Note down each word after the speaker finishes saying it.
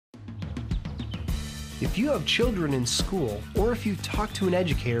If you have children in school, or if you've talked to an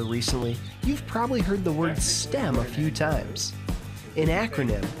educator recently, you've probably heard the word STEM a few times. In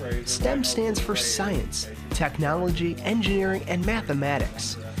acronym, STEM stands for science, technology, engineering, and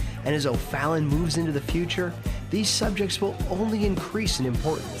mathematics. And as O'Fallon moves into the future, these subjects will only increase in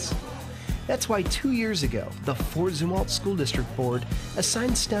importance. That's why 2 years ago, the Fort Zumwalt School District Board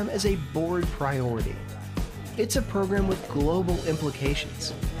assigned STEM as a board priority. It's a program with global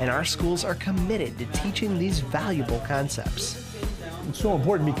implications, and our schools are committed to teaching these valuable concepts. It's so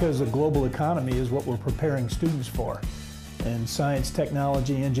important because the global economy is what we're preparing students for. And science,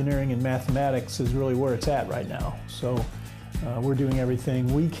 technology, engineering, and mathematics is really where it's at right now. So we're doing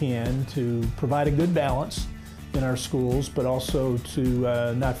everything we can to provide a good balance in our schools, but also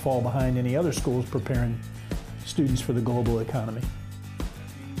to not fall behind any other schools preparing students for the global economy.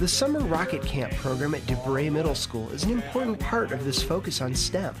 The Summer Rocket Camp program at DUBRAY Middle School is an important part of this focus on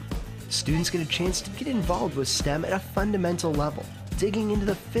STEM. Students get a chance to get involved with STEM at a fundamental level, digging into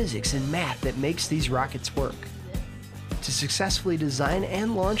the physics and math that makes these rockets work. To successfully design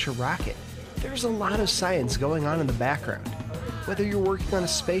and launch a rocket, there's a lot of science going on in the background, whether you're working on a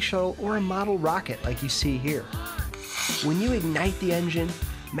space shuttle or a model rocket like you see here. When you ignite the engine,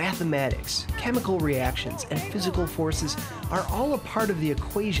 mathematics, chemical reactions, and physical forces are all a part of the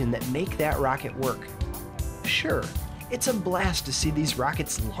equation that make that rocket work. Sure, it's a blast to see these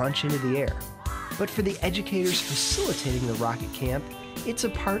rockets launch into the air, but for the educators facilitating the rocket camp, it's a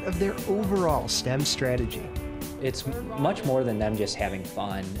part of their overall STEM strategy. It's much more than them just having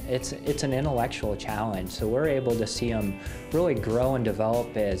fun. It's an intellectual challenge, so we're able to see them really grow and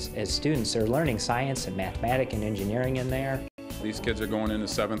develop as students. They're learning science and mathematics and engineering in there. These kids are going into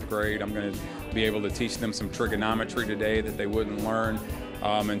 7th grade. I'm going to be able to teach them some trigonometry today that they wouldn't learn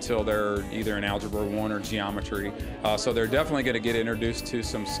until they're either in Algebra 1 or geometry. So they're definitely going to get introduced to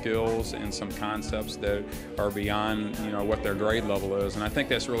some skills and some concepts that are beyond, what their grade level is, and I think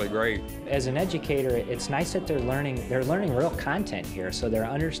that's really great. As an educator, it's nice that they're learning real content here, so they're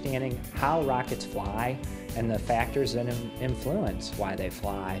understanding how rockets fly and the factors that influence why they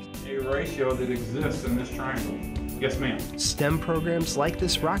fly. A ratio that exists in this triangle. Yes, ma'am. STEM programs like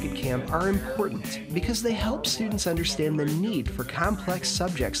this rocket camp are important because they help students understand the need for complex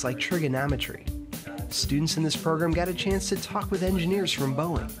subjects like trigonometry. Students in this program got a chance to talk with engineers from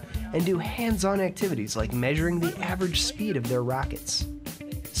Boeing and do hands-on activities like measuring the average speed of their rockets.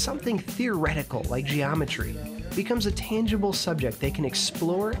 Something theoretical like geometry becomes a tangible subject they can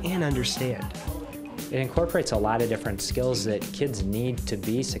explore and understand. It incorporates a lot of different skills that kids need to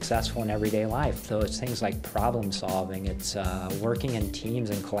be successful in everyday life. So it's things like problem solving, it's working in teams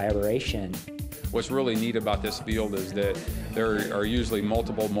and collaboration. What's really neat about this field is that there are usually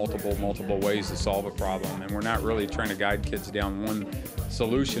multiple ways to solve a problem, and we're not really trying to guide kids down one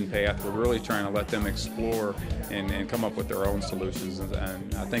solution path. We're really trying to let them explore and come up with their own solutions,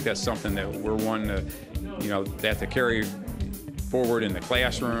 and I think that's something that we're one to, they have to carry forward in the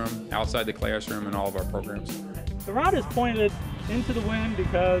classroom, outside the classroom, and all of our programs. The rod is pointed into the wind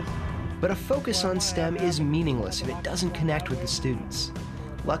because... But a focus on STEM is meaningless if it doesn't connect with the students.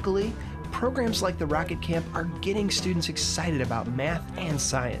 Luckily, programs like the Rocket Camp are getting students excited about math and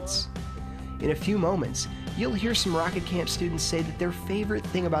science. In a few moments, you'll hear some Rocket Camp students say that their favorite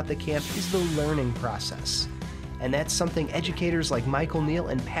thing about the camp is the learning process. And that's something educators like Michael Neal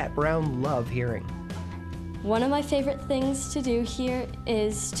and Pat Brown love hearing. One of my favorite things to do here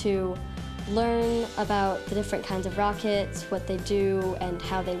is to learn about the different kinds of rockets, what they do, and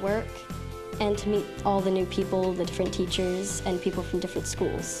how they work, and to meet all the new people, the different teachers, and people from different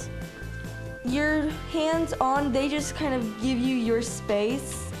schools. You're hands-on, they just kind of give you your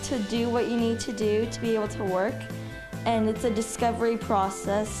space to do what you need to do to be able to work, and it's a discovery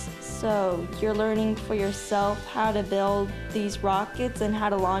process, so you're learning for yourself how to build these rockets and how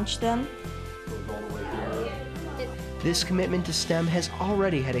to launch them. This commitment to STEM has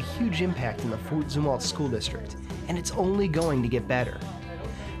already had a huge impact in the Fort Zumwalt School District, and it's only going to get better.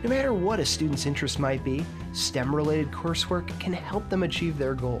 No matter what a student's interest might be, STEM-related coursework can help them achieve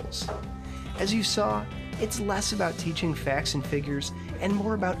their goals. As you saw, it's less about teaching facts and figures and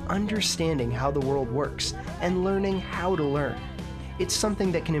more about understanding how the world works and learning how to learn. It's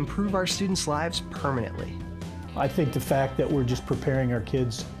something that can improve our students' lives permanently. I think the fact that we're just preparing our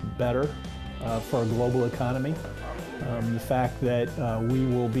kids better for a global economy, the fact that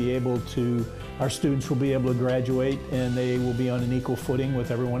our students will be able to graduate and they will be on an equal footing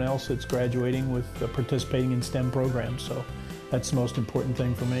with everyone else that's graduating with participating in STEM programs. So that's the most important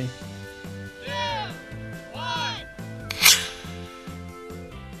thing for me.